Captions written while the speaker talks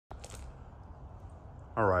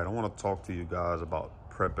All right, I want to talk to you guys about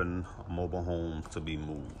prepping a mobile home to be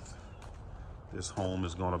moved. This home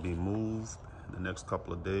is going to be moved in the next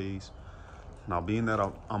couple of days. Now, being that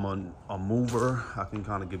I'm a mover, I can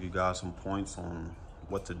kind of give you guys some points on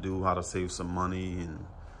what to do, how to save some money,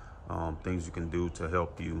 and things you can do to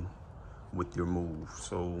help you with your move.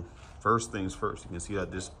 So first things first, you can see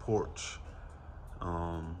that this porch,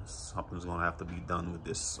 something's going to have to be done with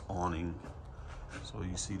this awning. So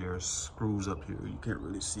you see there's screws up here. You can't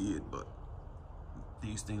really see it, but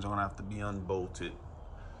these things are gonna have to be unbolted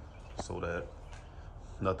so that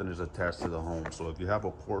nothing is attached to the home. So if you have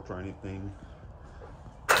a porch or anything,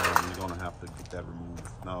 you're gonna have to get that removed.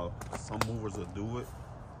 Now, some movers will do it,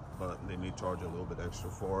 but they may charge you a little bit extra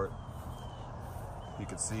for it. You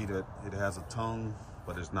can see that it has a tongue,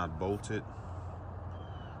 but it's not bolted.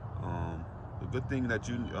 The thing that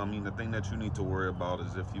you need to worry about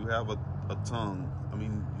is if you have a tongue,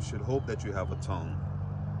 you should hope that you have a tongue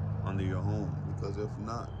under your home, because if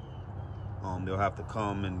not, they'll have to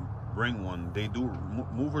come and bring one.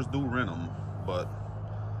 Movers do rent them, but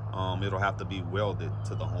it'll have to be welded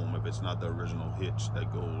to the home if it's not the original hitch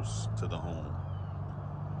that goes to the home.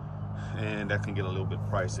 And that can get a little bit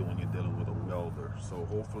pricey when you're dealing with a welder. So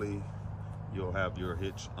hopefully you'll have your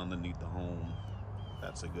hitch underneath the home.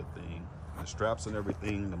 That's a good thing. The straps and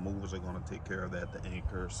everything, the movers are going to take care of that, the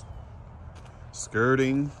anchors.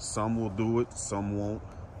 Skirting, some will do it, some won't.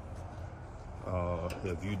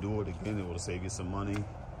 If you do it, again, it will save you some money.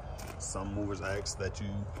 Some movers ask that you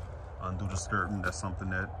undo the skirting. That's something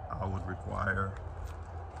that I would require.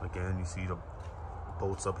 Again, you see the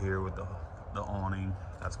bolts up here with the awning.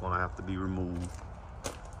 That's going to have to be removed.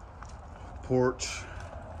 Porch,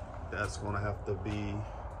 that's going to have to be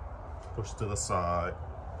pushed to the side.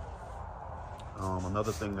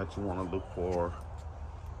 Another thing that you want to look for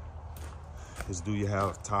is, do you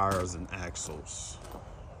have tires and axles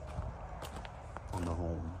on the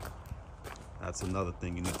home? That's another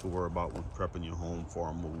thing you need to worry about when prepping your home for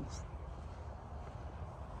a move.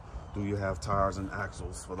 Do you have tires and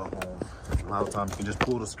axles for the home? A lot of times you can just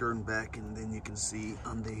pull the skirting back and then you can see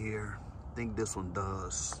under here. I think this one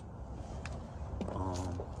does.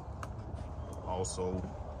 Also,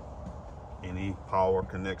 any power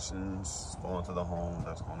connections going to the home,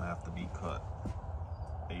 that's going to have to be cut.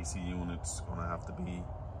 AC units going to have to be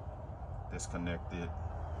disconnected.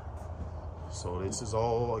 So this is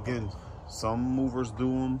all, again, some movers do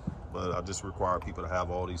them, but I just require people to have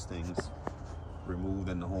all these things removed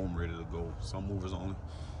and the home ready to go. Some movers only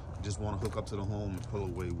just want to hook up to the home and pull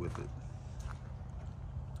away with it.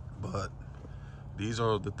 But these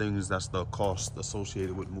are the things, that's the cost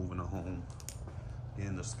associated with moving a home.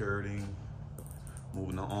 Again, the skirting,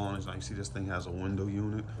 moving the awnings. Now you see this thing has a window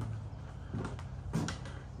unit.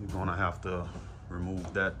 You're gonna have to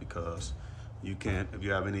remove that, because you can't, if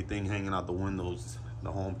you have anything hanging out the windows, the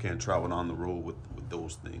home can't travel down the road with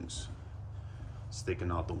those things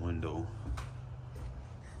sticking out the window.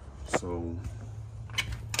 So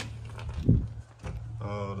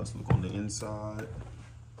let's look on the inside.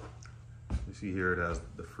 You see here it has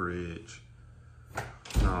the fridge.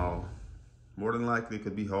 Now, more than likely it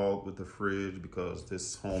could be hauled with the fridge, because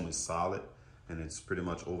this home is solid and it's pretty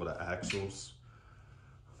much over the axles.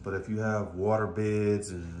 But if you have water beds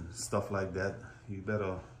and stuff like that, you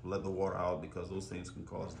better let the water out, because those things can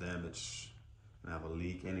cause damage. And have a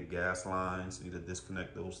leak. Any gas lines, you need to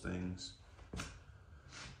disconnect those things.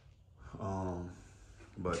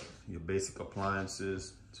 But your basic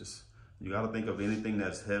appliances, just, you got to think of anything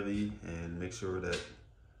that's heavy and make sure that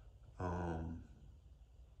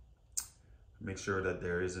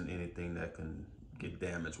there isn't anything that can get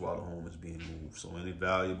damaged while the home is being moved. So any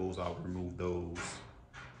valuables, I would remove those.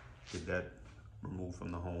 Get that removed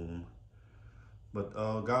from the home. But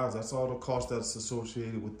guys, that's all the cost that's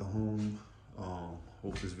associated with the home.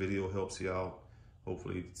 Hope this video helps you out.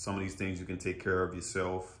 Hopefully some of these things you can take care of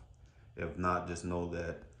yourself. If not, just know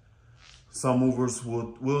that some movers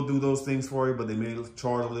will do those things for you, but they may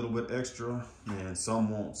charge a little bit extra, and some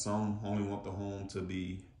won't. Some only want the home to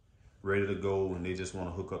be ready to go, and they just want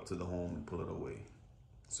to hook up to the home and pull it away.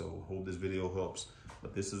 So hope this video helps,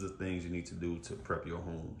 but this is the things you need to do to prep your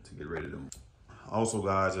home to get ready to move. Also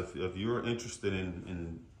guys, if you're interested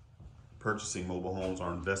in purchasing mobile homes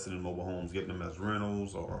or investing in mobile homes, getting them as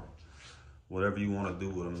rentals or whatever you want to do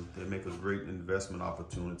with them, they make a great investment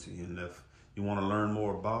opportunity. And if you want to learn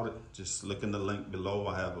more about it, just look in the link below.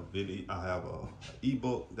 I have a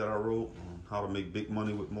ebook that I wrote on how to make big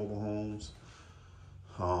money with mobile homes.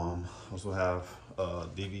 Also have a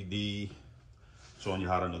DVD showing you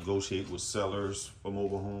how to negotiate with sellers for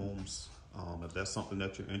mobile homes. If that's something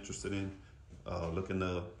that you're interested in, look in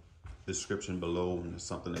the description below, and it's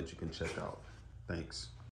something that you can check out. Thanks.